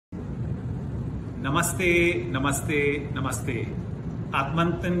Namaste, Namaste, Namaste.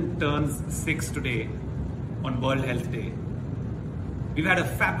 Atmantan turns 6 today on World Health Day. We've had a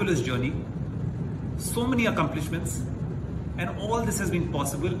fabulous journey, so many accomplishments, and all this has been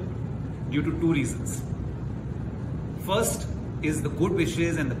possible due to two reasons. First is the good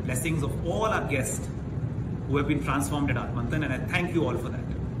wishes and the blessings of all our guests who have been transformed at Atmantan, and I thank you all for that.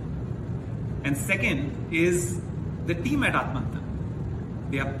 And second is the team at Atmantan.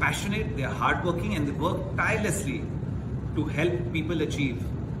 They are passionate, they are hardworking, and they work tirelessly to help people achieve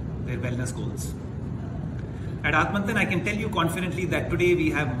their wellness goals. At Atmantan, I can tell you confidently that today we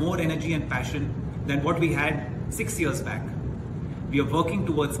have more energy and passion than what we had 6 years back. We are working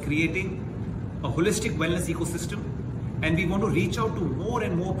towards creating a holistic wellness ecosystem, and we want to reach out to more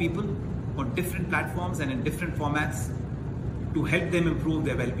and more people on different platforms and in different formats to help them improve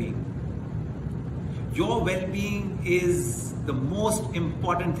their well-being. Your well-being is the most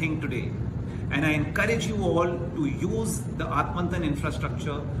important thing today, and I encourage you all to use the Atmantan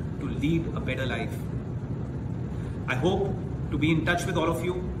infrastructure to lead a better life. I hope to be in touch with all of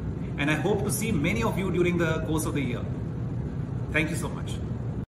you, and I hope to see many of you during the course of the year. Thank you so much.